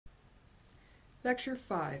Lecture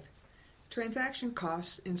 5, Transaction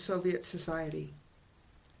Costs in Soviet Society.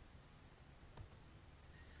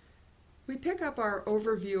 We pick up our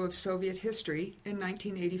overview of Soviet history in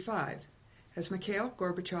 1985, as Mikhail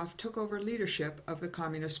Gorbachev took over leadership of the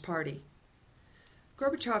Communist Party.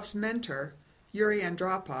 Gorbachev's mentor, Yuri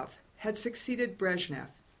Andropov, had succeeded Brezhnev,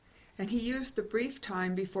 and he used the brief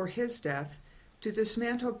time before his death to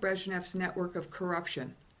dismantle Brezhnev's network of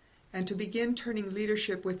corruption and to begin turning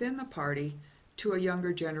leadership within the party to a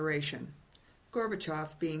younger generation,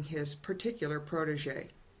 Gorbachev being his particular protege.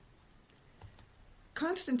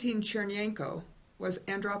 Konstantin Chernenko was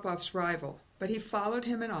Andropov's rival, but he followed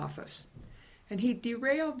him in office, and he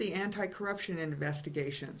derailed the anti-corruption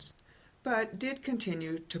investigations, but did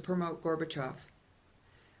continue to promote Gorbachev.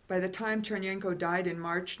 By the time Chernenko died in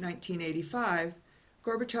March 1985,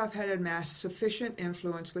 Gorbachev had amassed sufficient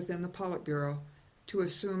influence within the Politburo to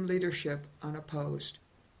assume leadership unopposed.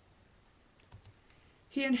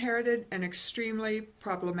 He inherited an extremely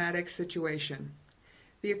problematic situation.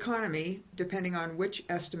 The economy, depending on which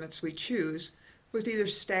estimates we choose, was either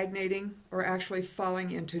stagnating or actually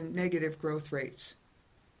falling into negative growth rates.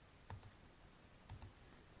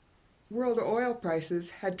 World oil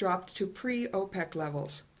prices had dropped to pre-OPEC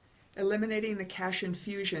levels, eliminating the cash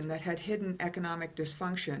infusion that had hidden economic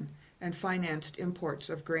dysfunction and financed imports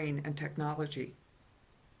of grain and technology.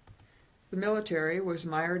 The military was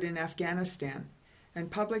mired in Afghanistan, and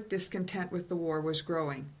public discontent with the war was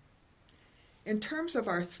growing. In terms of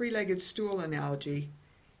our three-legged stool analogy,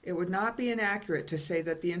 it would not be inaccurate to say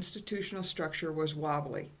that the institutional structure was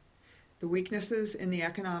wobbly, the weaknesses in the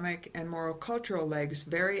economic and moral-cultural legs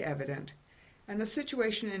very evident, and the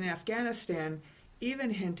situation in Afghanistan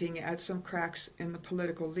even hinting at some cracks in the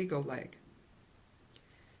political-legal leg.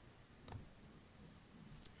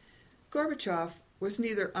 Gorbachev was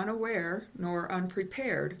neither unaware nor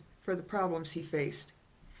unprepared for the problems he faced.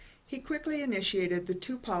 He quickly initiated the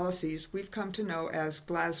two policies we've come to know as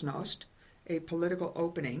glasnost, a political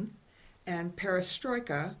opening, and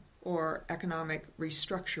perestroika, or economic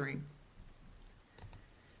restructuring.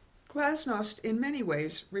 Glasnost in many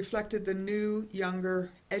ways reflected the new,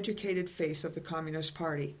 younger, educated face of the Communist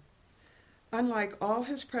Party. Unlike all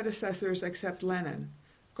his predecessors except Lenin,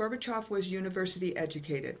 Gorbachev was university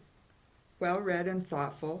educated. Well-read and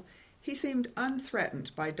thoughtful, he seemed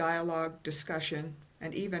unthreatened by dialogue, discussion,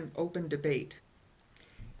 and even open debate.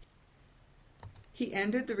 He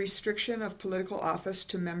ended the restriction of political office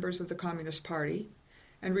to members of the Communist Party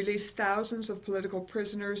and released thousands of political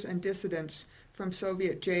prisoners and dissidents from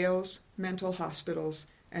Soviet jails, mental hospitals,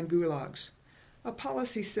 and gulags, a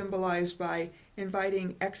policy symbolized by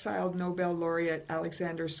inviting exiled Nobel laureate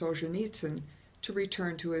Alexander Solzhenitsyn to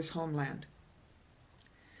return to his homeland.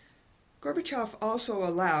 Gorbachev also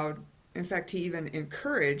allowed, in fact he even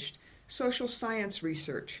encouraged, social science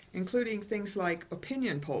research, including things like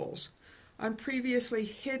opinion polls, on previously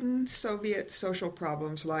hidden Soviet social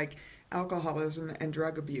problems like alcoholism and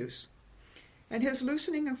drug abuse. And his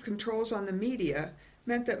loosening of controls on the media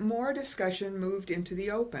meant that more discussion moved into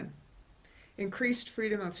the open. Increased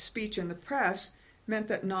freedom of speech in the press meant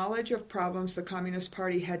that knowledge of problems the Communist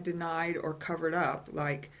Party had denied or covered up,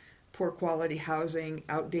 like poor quality housing,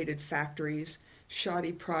 outdated factories,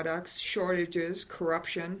 shoddy products, shortages,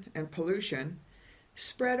 corruption, and pollution,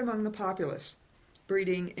 spread among the populace,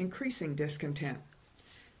 breeding increasing discontent.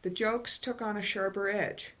 The jokes took on a sharper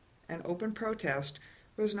edge, and open protest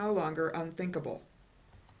was no longer unthinkable.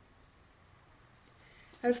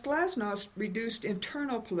 As glasnost reduced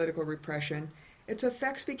internal political repression, its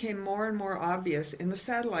effects became more and more obvious in the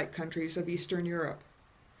satellite countries of Eastern Europe.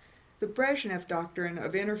 The Brezhnev doctrine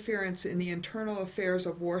of interference in the internal affairs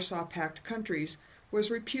of Warsaw Pact countries was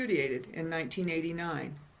repudiated in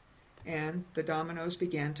 1989, and the dominoes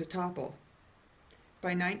began to topple.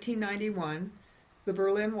 By 1991, the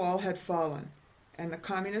Berlin Wall had fallen, and the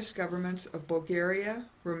communist governments of Bulgaria,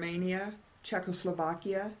 Romania,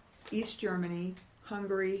 Czechoslovakia, East Germany,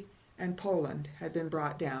 Hungary, and Poland had been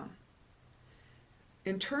brought down.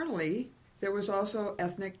 Internally, there was also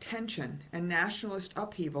ethnic tension and nationalist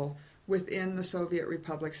upheaval within the Soviet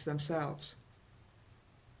republics themselves.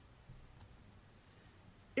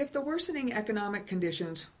 If the worsening economic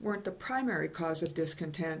conditions weren't the primary cause of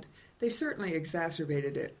discontent, they certainly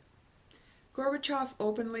exacerbated it. Gorbachev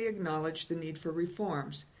openly acknowledged the need for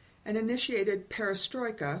reforms and initiated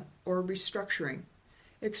perestroika, or restructuring,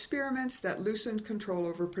 experiments that loosened control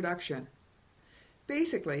over production.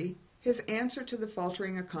 Basically, his answer to the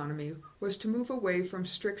faltering economy was to move away from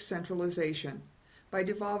strict centralization by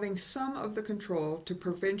devolving some of the control to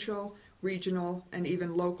provincial, regional, and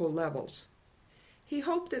even local levels. He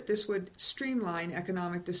hoped that this would streamline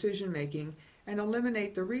economic decision-making and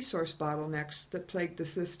eliminate the resource bottlenecks that plagued the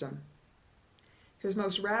system. His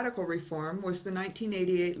most radical reform was the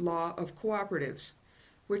 1988 Law of Cooperatives,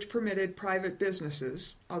 which permitted private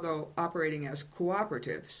businesses, although operating as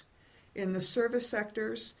cooperatives, in the service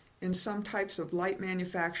sectors, in some types of light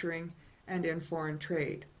manufacturing, and in foreign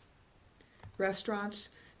trade.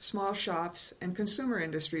 Restaurants, small shops, and consumer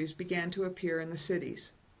industries began to appear in the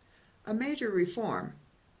cities. A major reform,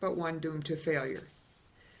 but one doomed to failure.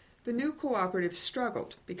 The new cooperatives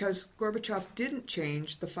struggled because Gorbachev didn't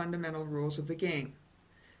change the fundamental rules of the game.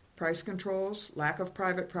 Price controls, lack of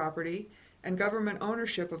private property, and government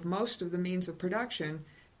ownership of most of the means of production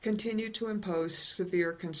continued to impose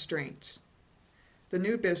severe constraints. The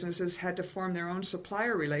new businesses had to form their own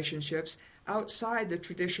supplier relationships outside the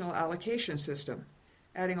traditional allocation system,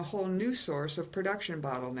 adding a whole new source of production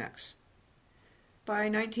bottlenecks. By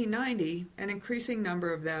 1990, an increasing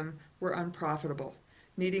number of them were unprofitable,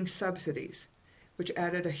 needing subsidies, which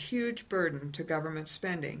added a huge burden to government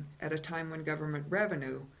spending at a time when government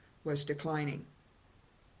revenue was declining.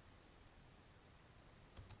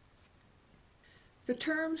 The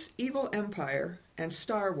terms evil empire and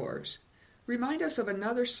Star Wars remind us of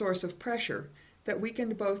another source of pressure that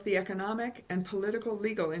weakened both the economic and political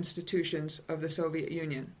legal institutions of the Soviet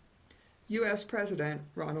Union. U.S. President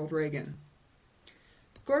Ronald Reagan.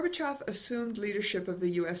 Gorbachev assumed leadership of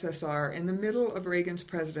the USSR in the middle of Reagan's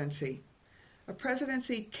presidency, a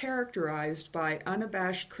presidency characterized by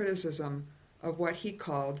unabashed criticism of what he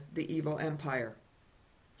called the evil empire.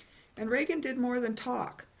 And Reagan did more than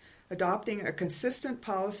talk, adopting a consistent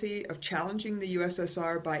policy of challenging the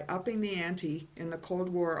USSR by upping the ante in the Cold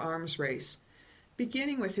War arms race,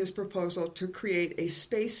 beginning with his proposal to create a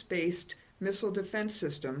space-based missile defense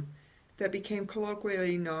system that became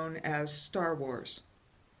colloquially known as Star Wars.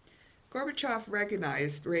 Gorbachev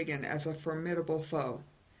recognized Reagan as a formidable foe,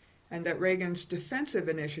 and that Reagan's defensive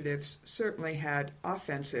initiatives certainly had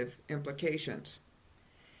offensive implications.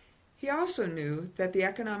 He also knew that the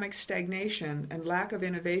economic stagnation and lack of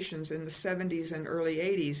innovations in the 70s and early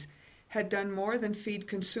 80s had done more than feed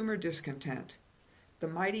consumer discontent. The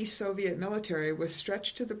mighty Soviet military was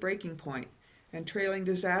stretched to the breaking point and trailing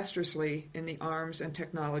disastrously in the arms and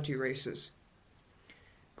technology races.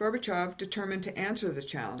 Gorbachev determined to answer the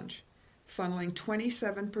challenge, funneling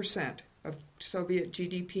 27% of Soviet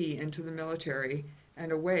GDP into the military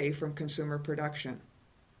and away from consumer production.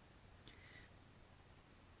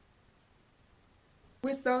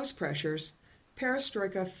 With those pressures,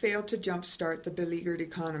 perestroika failed to jumpstart the beleaguered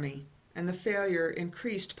economy, and the failure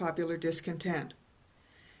increased popular discontent.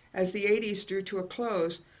 As the 80s drew to a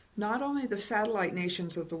close, not only the satellite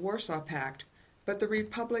nations of the Warsaw Pact, but the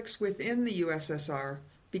republics within the USSR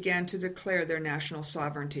began to declare their national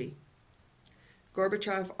sovereignty.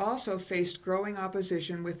 Gorbachev also faced growing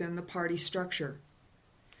opposition within the party structure.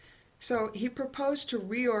 So he proposed to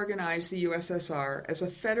reorganize the USSR as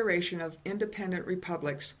a federation of independent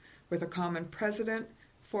republics with a common president,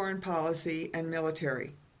 foreign policy, and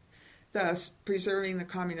military, thus preserving the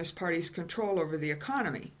Communist Party's control over the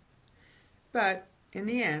economy. But in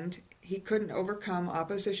the end, he couldn't overcome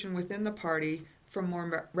opposition within the party from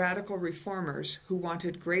more radical reformers who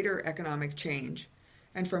wanted greater economic change,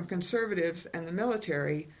 and from conservatives and the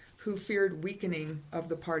military who feared weakening of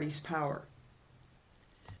the party's power.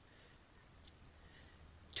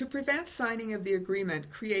 To prevent signing of the agreement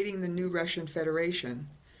creating the new Russian Federation,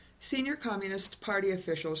 senior Communist Party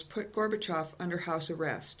officials put Gorbachev under house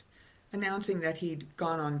arrest, announcing that he'd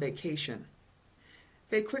gone on vacation.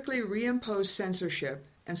 They quickly reimposed censorship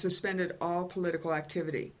and suspended all political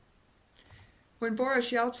activity. When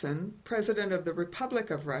Boris Yeltsin, president of the Republic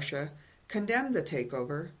of Russia, condemned the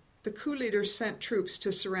takeover, the coup leaders sent troops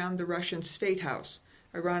to surround the Russian State House,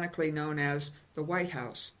 ironically known as the White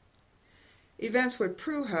House. Events would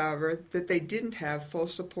prove, however, that they didn't have full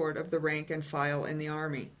support of the rank and file in the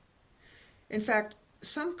army. In fact,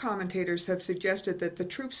 some commentators have suggested that the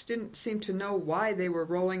troops didn't seem to know why they were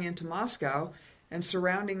rolling into Moscow and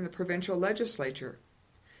surrounding the provincial legislature.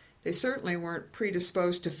 They certainly weren't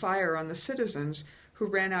predisposed to fire on the citizens who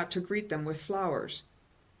ran out to greet them with flowers.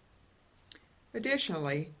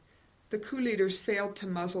 Additionally, the coup leaders failed to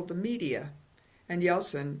muzzle the media, and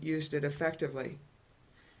Yeltsin used it effectively.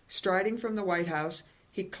 Striding from the White House,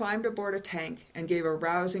 he climbed aboard a tank and gave a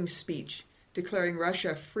rousing speech, declaring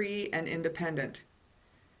Russia free and independent,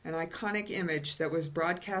 an iconic image that was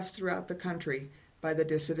broadcast throughout the country by the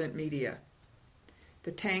dissident media.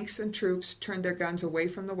 The tanks and troops turned their guns away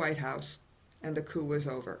from the White House, and the coup was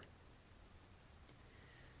over.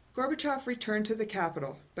 Gorbachev returned to the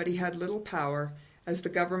capital, but he had little power as the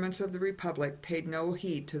governments of the Republic paid no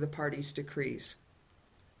heed to the party's decrees.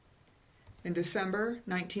 In December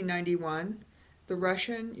 1991, the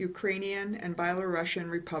Russian, Ukrainian, and Belarusian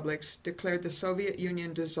republics declared the Soviet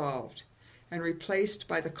Union dissolved and replaced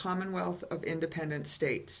by the Commonwealth of Independent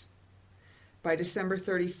States. By December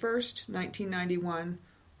 31st, 1991,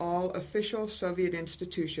 all official Soviet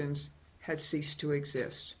institutions had ceased to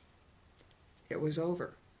exist. It was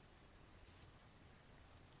over.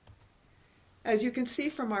 As you can see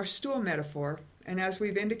from our stool metaphor, and as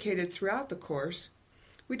we've indicated throughout the course,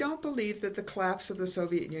 we don't believe that the collapse of the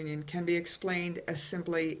Soviet Union can be explained as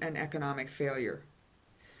simply an economic failure.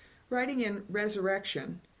 Writing in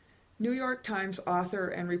Resurrection, New York Times author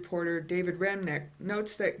and reporter David Remnick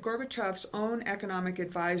notes that Gorbachev's own economic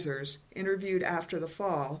advisors, interviewed after the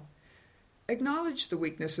fall, acknowledged the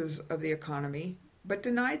weaknesses of the economy, but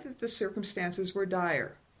denied that the circumstances were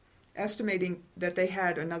dire, estimating that they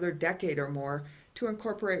had another decade or more to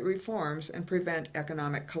incorporate reforms and prevent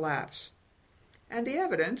economic collapse. And the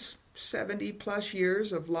evidence, 70-plus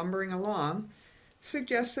years of lumbering along,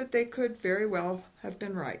 suggests that they could very well have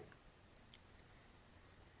been right.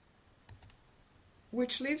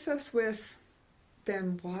 Which leaves us with,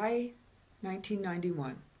 then why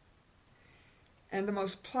 1991? And the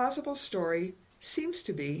most plausible story seems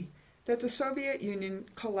to be that the Soviet Union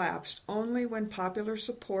collapsed only when popular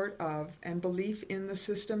support of and belief in the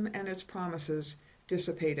system and its promises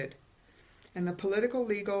dissipated, and the political,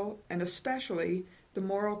 legal, and especially the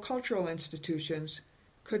moral cultural institutions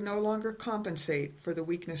could no longer compensate for the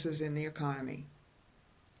weaknesses in the economy.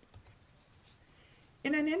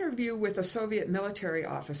 In an interview with a Soviet military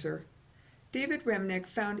officer, David Remnick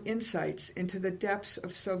found insights into the depths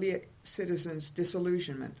of Soviet citizens'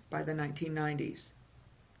 disillusionment by the 1990s.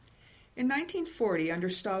 In 1940, under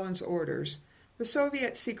Stalin's orders, the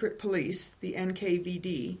Soviet secret police, the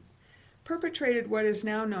NKVD, perpetrated what is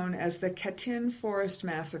now known as the Katyn Forest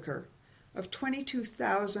Massacre of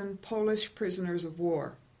 22,000 Polish prisoners of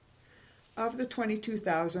war. Of the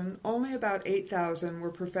 22,000, only about 8,000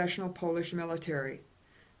 were professional Polish military.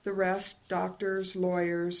 The rest, doctors,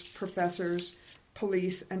 lawyers, professors,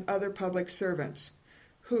 police, and other public servants,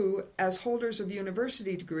 who, as holders of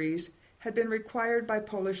university degrees, had been required by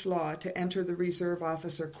Polish law to enter the Reserve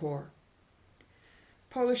Officer Corps.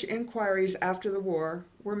 Polish inquiries after the war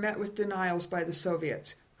were met with denials by the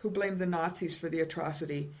Soviets, who blamed the Nazis for the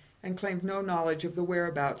atrocity and claimed no knowledge of the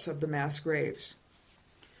whereabouts of the mass graves.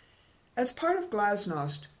 As part of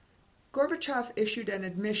Glasnost, Gorbachev issued an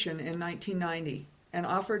admission in 1990 and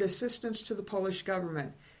offered assistance to the Polish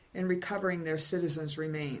government in recovering their citizens'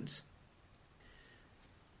 remains.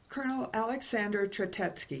 Colonel Alexander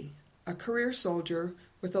Tretetsky, a career soldier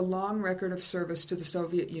with a long record of service to the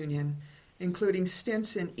Soviet Union, including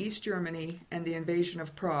stints in East Germany and the invasion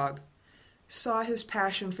of Prague, saw his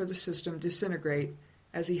passion for the system disintegrate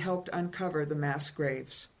as he helped uncover the mass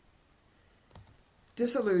graves.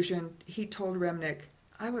 Disillusioned, he told Remnick,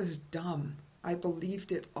 "I was dumb. I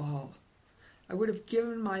believed it all. I would have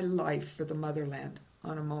given my life for the motherland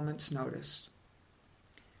on a moment's notice."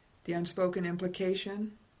 The unspoken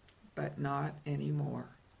implication, but not anymore.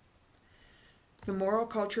 The moral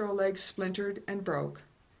cultural leg splintered and broke,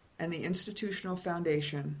 and the institutional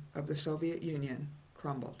foundation of the Soviet Union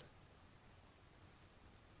crumbled.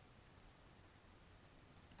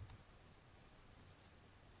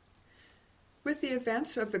 With the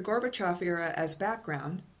events of the Gorbachev era as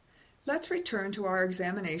background, let's return to our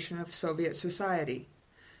examination of Soviet society,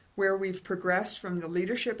 where we've progressed from the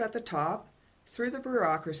leadership at the top, through the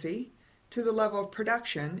bureaucracy, to the level of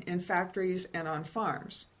production in factories and on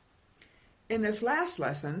farms. In this last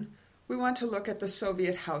lesson, we want to look at the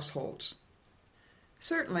Soviet households.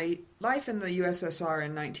 Certainly, life in the USSR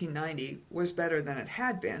in 1990 was better than it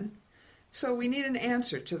had been, so we need an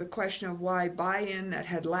answer to the question of why buy-in that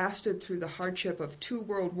had lasted through the hardship of 2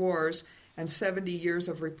 world wars and 70 years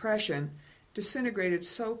of repression disintegrated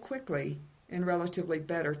so quickly in relatively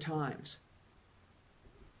better times.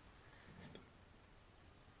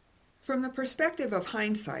 From the perspective of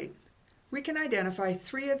hindsight, we can identify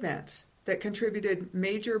 3 events that contributed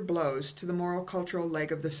major blows to the moral cultural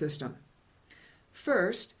leg of the system.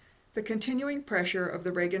 First, the continuing pressure of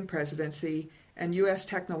the Reagan presidency and U.S.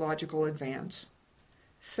 technological advance.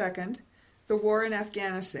 Second, the war in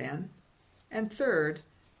Afghanistan. And third,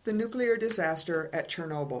 the nuclear disaster at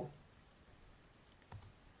Chernobyl.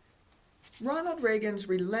 Ronald Reagan's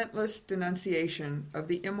relentless denunciation of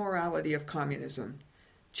the immorality of communism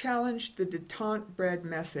challenged the détente-bred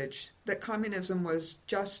message that communism was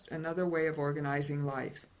just another way of organizing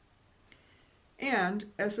life. And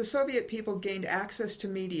as the Soviet people gained access to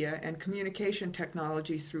media and communication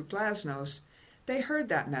technology through Glasnost, they heard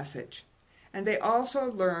that message, and they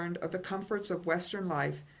also learned of the comforts of Western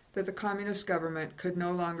life that the communist government could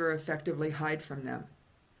no longer effectively hide from them.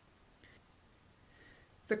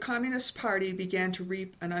 The Communist Party began to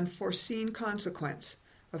reap an unforeseen consequence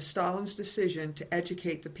of Stalin's decision to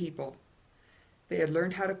educate the people. They had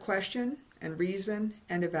learned how to question and reason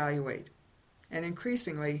and evaluate, and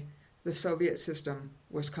increasingly, the Soviet system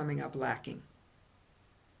was coming up lacking.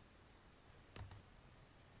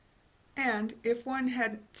 And if one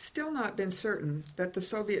had still not been certain that the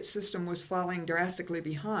Soviet system was falling drastically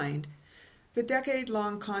behind, the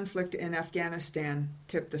decade-long conflict in Afghanistan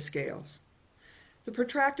tipped the scales. The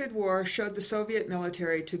protracted war showed the Soviet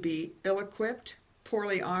military to be ill-equipped,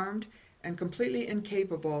 poorly armed, and completely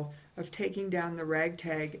incapable of taking down the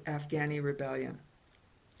ragtag Afghani rebellion.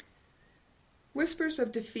 Whispers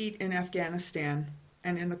of defeat in Afghanistan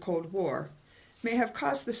and in the Cold War may have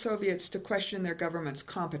caused the Soviets to question their government's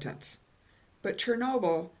competence, but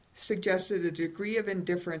Chernobyl suggested a degree of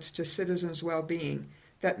indifference to citizens' well-being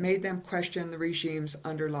that made them question the regime's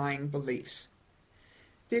underlying beliefs.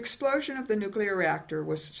 The explosion of the nuclear reactor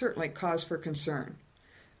was certainly cause for concern,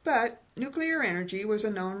 but nuclear energy was a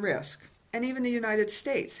known risk, and even the United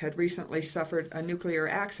States had recently suffered a nuclear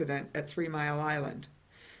accident at 3 Mile Island.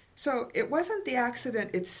 So it wasn't the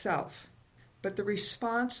accident itself, but the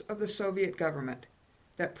response of the Soviet government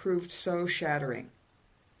that proved so shattering.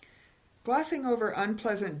 Glossing over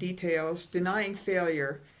unpleasant details, denying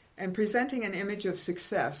failure, and presenting an image of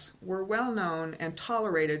success were well-known and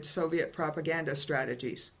tolerated Soviet propaganda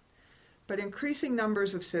strategies. But increasing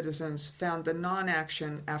numbers of citizens found the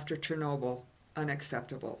non-action after Chernobyl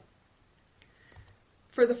unacceptable.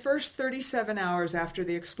 For the first 37 hours after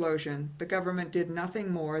the explosion, the government did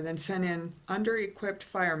nothing more than send in under-equipped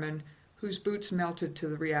firemen whose boots melted to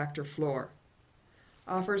the reactor floor.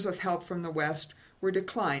 Offers of help from the West were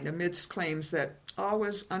declined amidst claims that all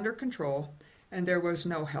was under control and there was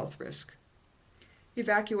no health risk.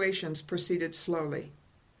 Evacuations proceeded slowly.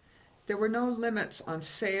 There were no limits on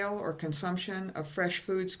sale or consumption of fresh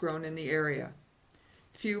foods grown in the area.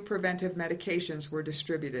 Few preventive medications were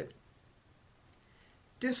distributed.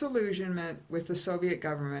 Disillusionment with the Soviet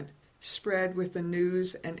government spread with the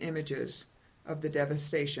news and images of the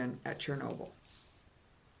devastation at Chernobyl.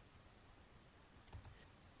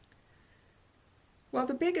 While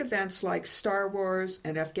the big events like Star Wars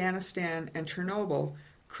and Afghanistan and Chernobyl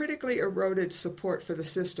critically eroded support for the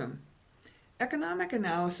system, economic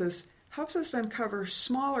analysis helps us uncover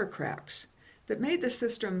smaller cracks that made the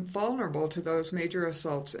system vulnerable to those major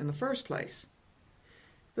assaults in the first place.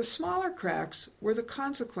 The smaller cracks were the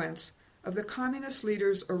consequence of the communist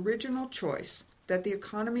leaders' original choice that the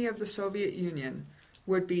economy of the Soviet Union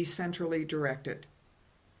would be centrally directed.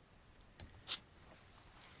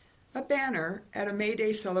 A banner at a May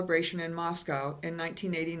Day celebration in Moscow in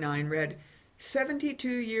 1989 read, "72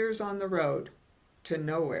 years on the road to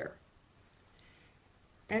nowhere."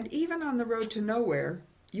 And even on the road to nowhere,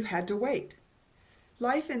 you had to wait.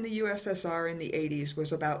 Life in the USSR in the 80s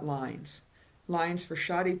was about lines. Lines for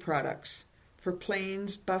shoddy products, for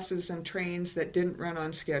planes, buses, and trains that didn't run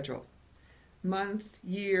on schedule. Month,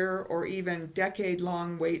 year, or even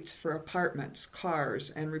decade-long waits for apartments, cars,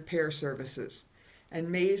 and repair services, and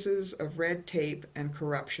mazes of red tape and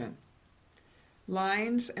corruption.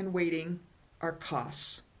 Lines and waiting are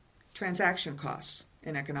costs, transaction costs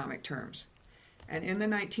in economic terms, and in the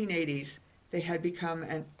 1980s, they had become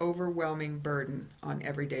an overwhelming burden on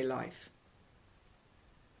everyday life.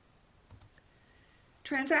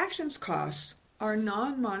 Transactions costs are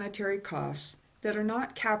non-monetary costs that are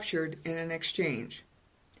not captured in an exchange.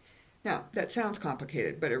 Now, that sounds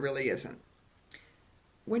complicated, but it really isn't.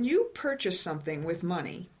 When you purchase something with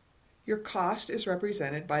money, your cost is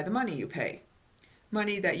represented by the money you pay.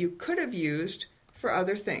 Money that you could have used for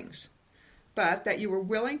other things, but that you were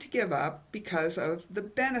willing to give up because of the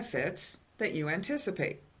benefits that you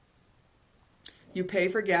anticipate. You pay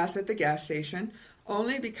for gas at the gas station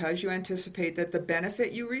only because you anticipate that the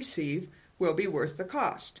benefit you receive will be worth the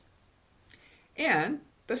cost. And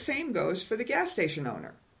the same goes for the gas station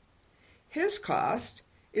owner. His cost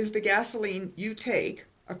is the gasoline you take,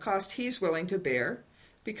 a cost he's willing to bear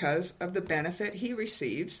because of the benefit he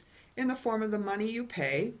receives in the form of the money you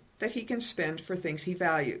pay that he can spend for things he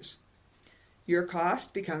values. Your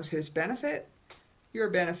cost becomes his benefit, your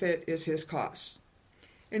benefit is his cost.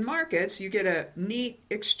 In markets, you get a neat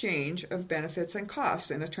exchange of benefits and costs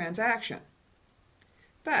in a transaction.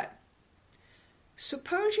 But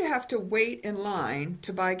suppose you have to wait in line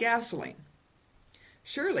to buy gasoline.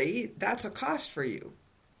 Surely that's a cost for you.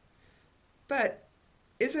 But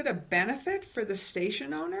is it a benefit for the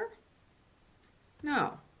station owner?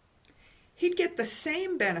 No. He'd get the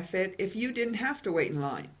same benefit if you didn't have to wait in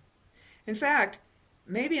line. In fact,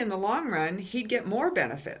 maybe in the long run he'd get more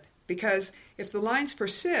benefit, because if the lines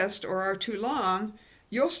persist or are too long,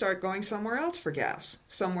 you'll start going somewhere else for gas,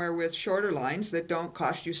 somewhere with shorter lines that don't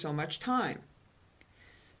cost you so much time.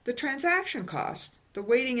 The transaction cost, the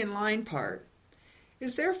waiting in line part,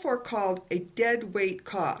 is therefore called a dead weight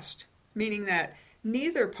cost, meaning that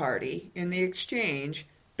neither party in the exchange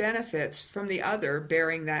benefits from the other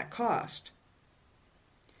bearing that cost.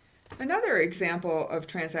 Another example of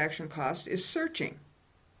transaction cost is searching.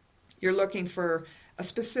 You're looking for a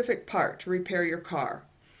specific part to repair your car,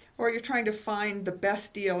 or you're trying to find the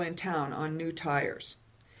best deal in town on new tires.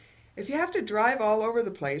 If you have to drive all over the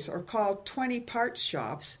place or call 20 parts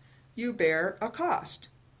shops, you bear a cost,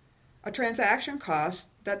 a transaction cost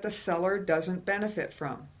that the seller doesn't benefit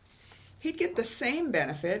from. He'd get the same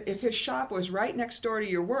benefit if his shop was right next door to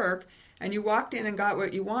your work and you walked in and got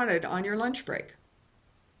what you wanted on your lunch break.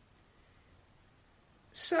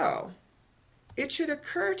 So, it should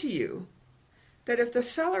occur to you that if the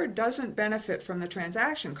seller doesn't benefit from the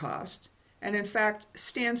transaction cost, and in fact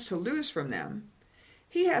stands to lose from them,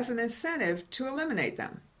 he has an incentive to eliminate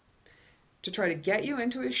them, to try to get you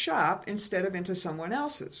into his shop instead of into someone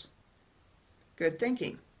else's. Good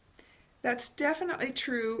thinking. That's definitely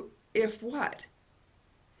true if what?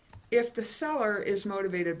 If the seller is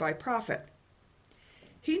motivated by profit.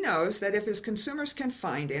 He knows that if his consumers can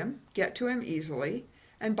find him, get to him easily,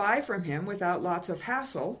 and buy from him without lots of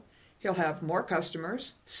hassle, he'll have more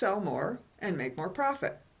customers, sell more, and make more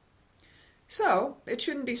profit. So, it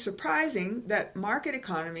shouldn't be surprising that market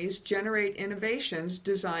economies generate innovations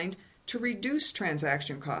designed to reduce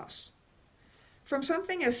transaction costs. From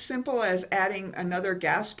something as simple as adding another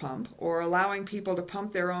gas pump or allowing people to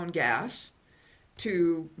pump their own gas,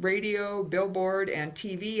 to radio, billboard, and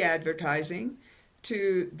TV advertising,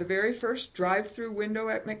 to the very first drive-through window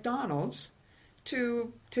at McDonald's,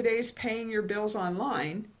 to today's paying your bills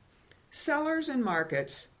online, sellers and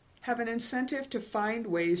markets have an incentive to find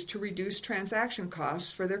ways to reduce transaction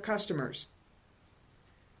costs for their customers.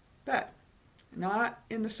 But not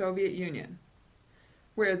in the Soviet Union,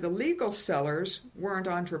 where the legal sellers weren't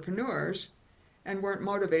entrepreneurs and weren't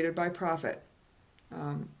motivated by profit.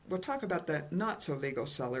 We'll talk about the not-so-legal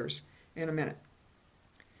sellers in a minute.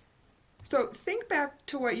 So think back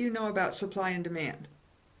to what you know about supply and demand.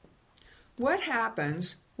 What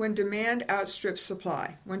happens when demand outstrips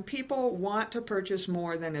supply, when people want to purchase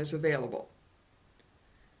more than is available?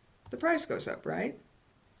 The price goes up, right?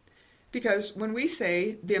 Because when we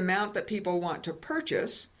say the amount that people want to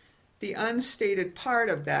purchase, the unstated part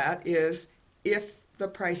of that is if the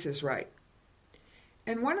price is right.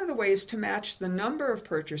 And one of the ways to match the number of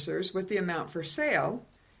purchasers with the amount for sale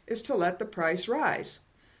is to let the price rise,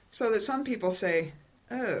 so that some people say,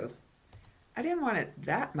 oh, I didn't want it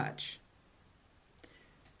that much.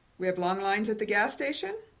 We have long lines at the gas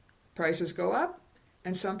station, prices go up,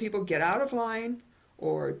 and some people get out of line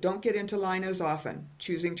or don't get into line as often,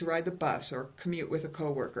 choosing to ride the bus or commute with a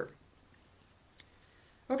coworker.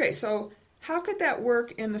 Okay, so how could that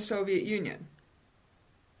work in the Soviet Union?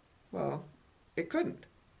 Well, it couldn't.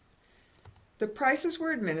 The prices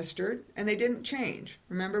were administered and they didn't change.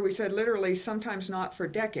 Remember, we said literally sometimes not for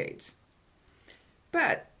decades.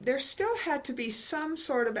 But there still had to be some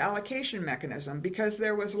sort of allocation mechanism because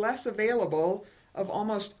there was less available of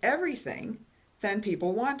almost everything than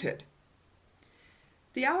people wanted.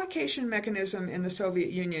 The allocation mechanism in the Soviet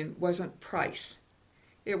Union wasn't price.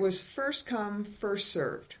 It was first come, first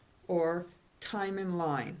served, or time in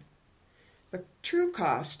line. The true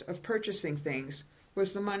cost of purchasing things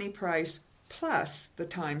was the money price plus the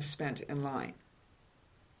time spent in line.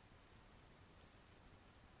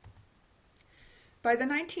 By the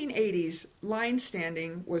 1980s, line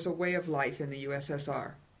standing was a way of life in the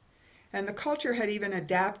USSR, and the culture had even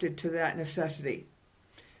adapted to that necessity.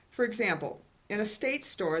 For example, in a state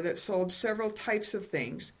store that sold several types of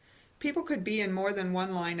things, people could be in more than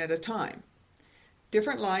one line at a time.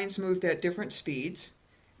 Different lines moved at different speeds,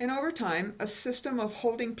 and over time, a system of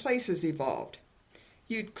holding places evolved.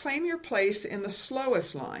 You'd claim your place in the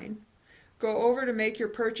slowest line, go over to make your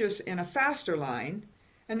purchase in a faster line,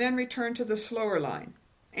 and then return to the slower line.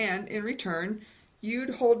 And in return,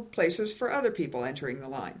 you'd hold places for other people entering the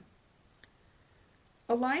line.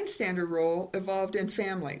 A line stander role evolved in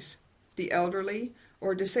families, the elderly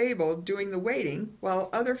or disabled doing the waiting while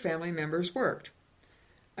other family members worked.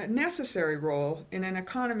 A necessary role in an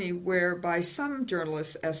economy where, by some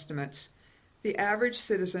journalists' estimates, the average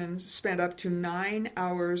citizen spent up to 9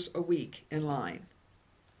 hours a week in line.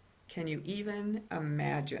 Can you even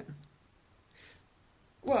imagine?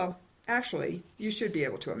 Well, actually, you should be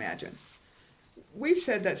able to imagine. We've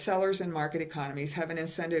said that sellers in market economies have an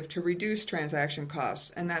incentive to reduce transaction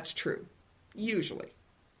costs, and that's true, usually.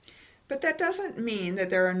 But that doesn't mean that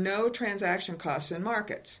there are no transaction costs in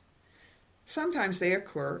markets. Sometimes they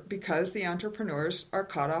occur because the entrepreneurs are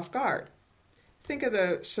caught off guard. Think of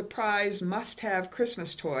the surprise must-have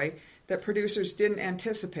Christmas toy that producers didn't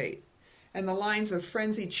anticipate, and the lines of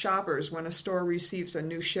frenzied shoppers when a store receives a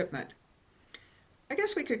new shipment. I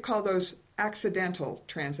guess we could call those accidental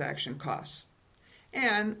transaction costs.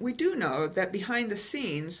 And we do know that behind the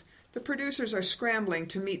scenes, the producers are scrambling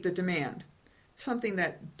to meet the demand, something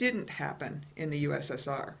that didn't happen in the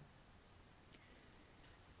USSR.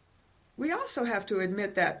 We also have to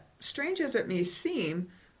admit that, strange as it may seem,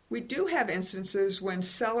 we do have instances when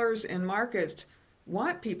sellers in markets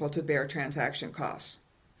want people to bear transaction costs.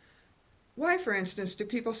 Why, for instance, do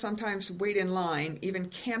people sometimes wait in line, even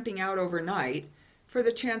camping out overnight, for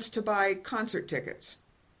the chance to buy concert tickets?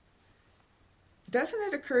 Doesn't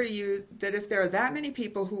it occur to you that if there are that many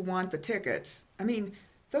people who want the tickets,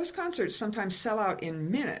 those concerts sometimes sell out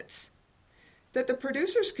in minutes, that the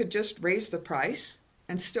producers could just raise the price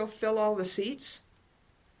and still fill all the seats?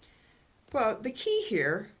 Well, the key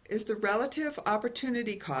here is the relative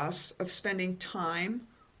opportunity costs of spending time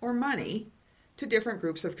or money to different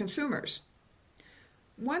groups of consumers.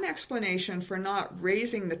 One explanation for not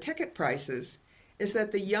raising the ticket prices is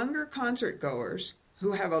that the younger concert goers,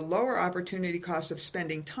 who have a lower opportunity cost of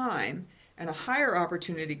spending time and a higher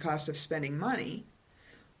opportunity cost of spending money,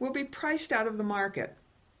 will be priced out of the market.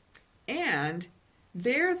 And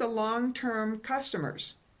they're the long-term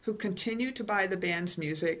customers who continue to buy the band's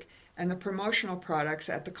music and the promotional products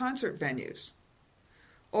at the concert venues.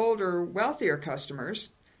 Older, wealthier customers,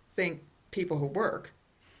 think people who work,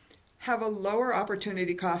 have a lower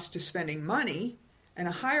opportunity cost to spending money and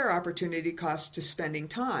a higher opportunity cost to spending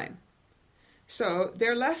time. So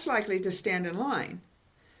they're less likely to stand in line.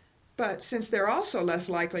 But since they're also less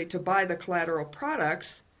likely to buy the collateral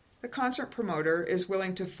products, the concert promoter is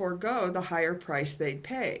willing to forego the higher price they'd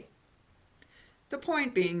pay. The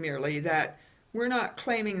point being merely that we're not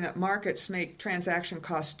claiming that markets make transaction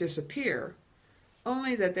costs disappear,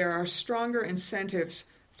 only that there are stronger incentives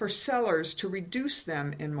for sellers to reduce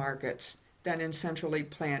them in markets than in centrally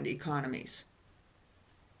planned economies.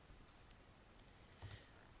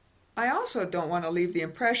 I also don't want to leave the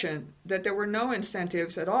impression that there were no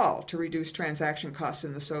incentives at all to reduce transaction costs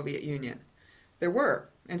in the Soviet Union. There were,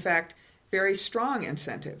 in fact, very strong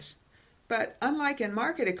incentives. But unlike in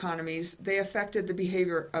market economies, they affected the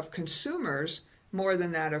behavior of consumers more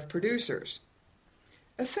than that of producers.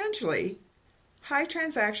 Essentially, high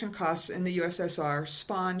transaction costs in the USSR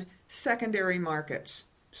spawned secondary markets,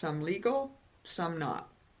 some legal, some not.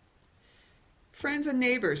 Friends and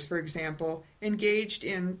neighbors, for example, engaged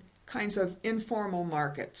in kinds of informal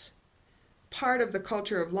markets. Part of the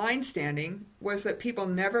culture of line standing was that people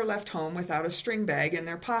never left home without a string bag in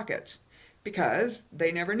their pockets, because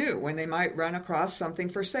they never knew when they might run across something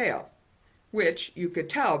for sale, which you could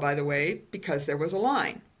tell, by the way, because there was a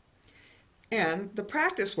line. And the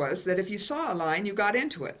practice was that if you saw a line, you got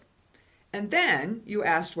into it, and then you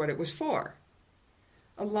asked what it was for.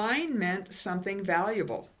 A line meant something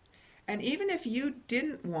valuable. And even if you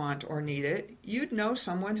didn't want or need it, you'd know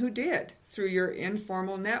someone who did through your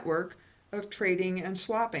informal network of trading and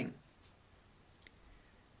swapping.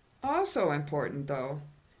 Also important, though,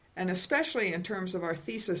 and especially in terms of our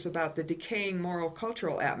thesis about the decaying moral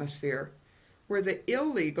cultural atmosphere, were the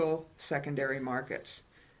illegal secondary markets,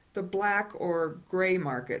 the black or gray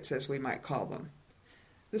markets, as we might call them.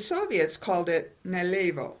 The Soviets called it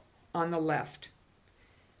nalevo, on the left.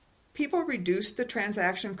 People reduced the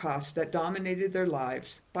transaction costs that dominated their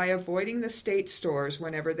lives by avoiding the state stores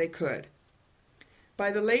whenever they could.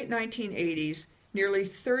 By the late 1980s, nearly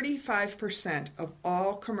 35% of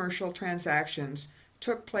all commercial transactions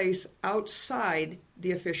took place outside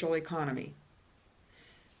the official economy.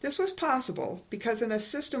 This was possible because in a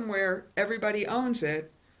system where everybody owns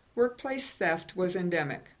it, workplace theft was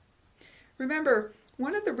endemic. Remember,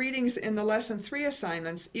 one of the readings in the Lesson 3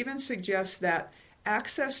 assignments even suggests that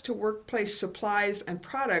access to workplace supplies and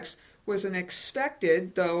products was an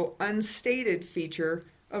expected, though unstated, feature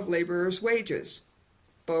of laborers' wages,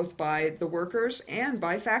 both by the workers and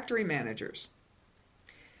by factory managers.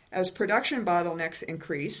 As production bottlenecks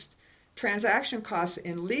increased, transaction costs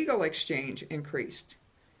in legal exchange increased.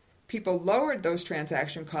 People lowered those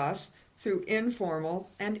transaction costs through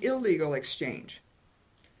informal and illegal exchange.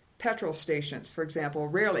 Petrol stations, for example,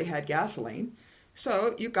 rarely had gasoline,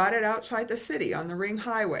 so you got it outside the city on the ring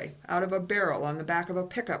highway, out of a barrel on the back of a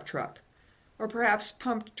pickup truck, or perhaps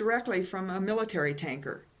pumped directly from a military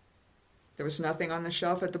tanker. There was nothing on the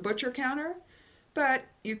shelf at the butcher counter? but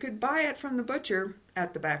you could buy it from the butcher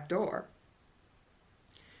at the back door.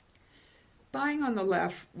 Buying on the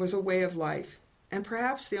left was a way of life, and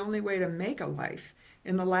perhaps the only way to make a life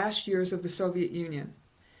in the last years of the Soviet Union.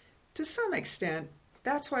 To some extent,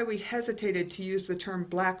 that's why we hesitated to use the term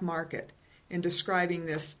black market in describing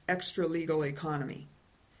this extra-legal economy.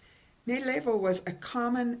 Nalevo was a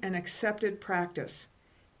common and accepted practice,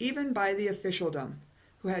 even by the officialdom,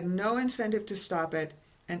 who had no incentive to stop it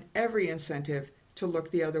and every incentive to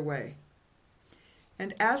look the other way.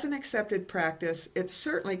 And as an accepted practice, it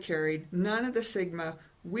certainly carried none of the stigma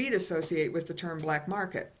we'd associate with the term black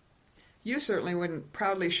market. You certainly wouldn't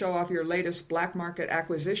proudly show off your latest black market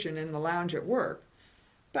acquisition in the lounge at work,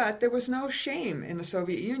 but there was no shame in the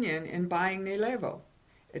Soviet Union in buying Nalevo.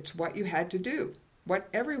 It's what you had to do, what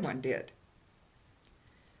everyone did.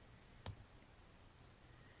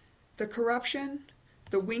 The corruption,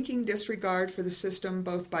 the winking disregard for the system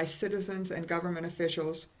both by citizens and government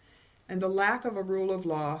officials, and the lack of a rule of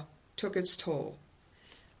law took its toll,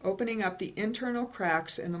 opening up the internal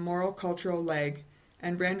cracks in the moral-cultural leg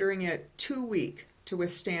and rendering it too weak to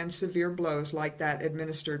withstand severe blows like that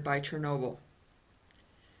administered by Chernobyl.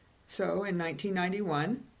 So, in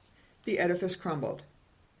 1991, the edifice crumbled,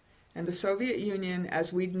 and the Soviet Union,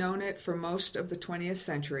 as we'd known it for most of the 20th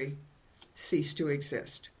century, ceased to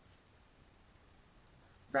exist.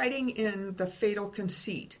 Writing in The Fatal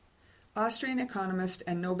Conceit, Austrian economist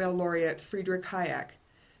and Nobel laureate Friedrich Hayek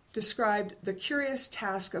described the curious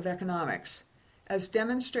task of economics as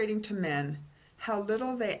demonstrating to men how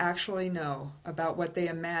little they actually know about what they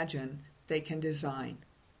imagine they can design.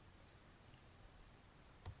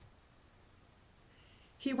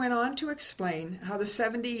 He went on to explain how the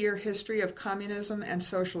 70-year history of communism and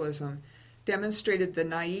socialism demonstrated the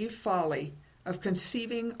naive folly of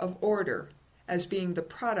conceiving of order as being the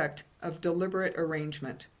product of deliberate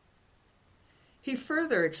arrangement. He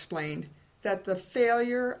further explained that the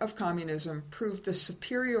failure of communism proved the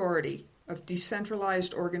superiority of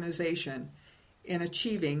decentralized organization in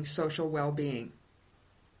achieving social well-being.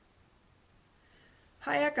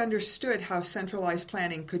 Hayek understood how centralized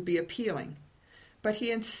planning could be appealing, but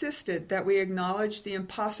he insisted that we acknowledge the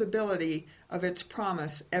impossibility of its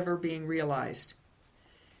promise ever being realized.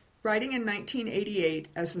 Writing in 1988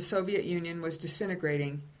 as the Soviet Union was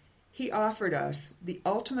disintegrating, he offered us the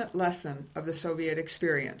ultimate lesson of the Soviet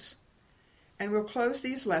experience, and we'll close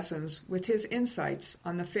these lessons with his insights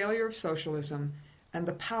on the failure of socialism and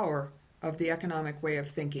the power of the economic way of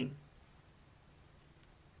thinking.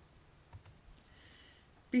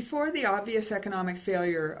 Before the obvious economic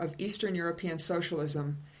failure of Eastern European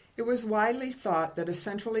socialism, it was widely thought that a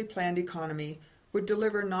centrally planned economy would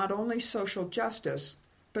deliver not only social justice,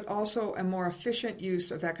 but also a more efficient use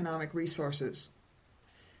of economic resources.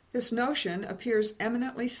 This notion appears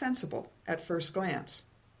eminently sensible at first glance,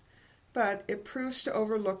 but it proves to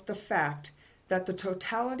overlook the fact that the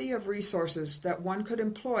totality of resources that one could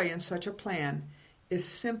employ in such a plan is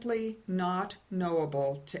simply not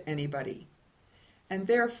knowable to anybody, and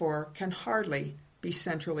therefore can hardly be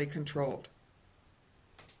centrally controlled.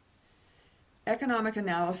 Economic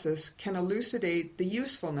analysis can elucidate the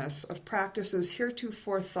usefulness of practices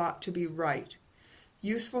heretofore thought to be right,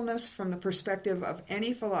 usefulness from the perspective of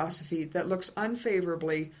any philosophy that looks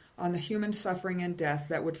unfavorably on the human suffering and death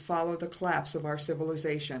that would follow the collapse of our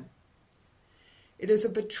civilization. It is a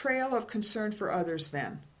betrayal of concern for others,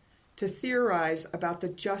 then, to theorize about the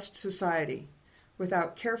just society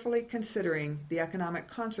without carefully considering the economic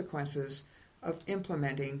consequences of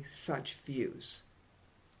implementing such views.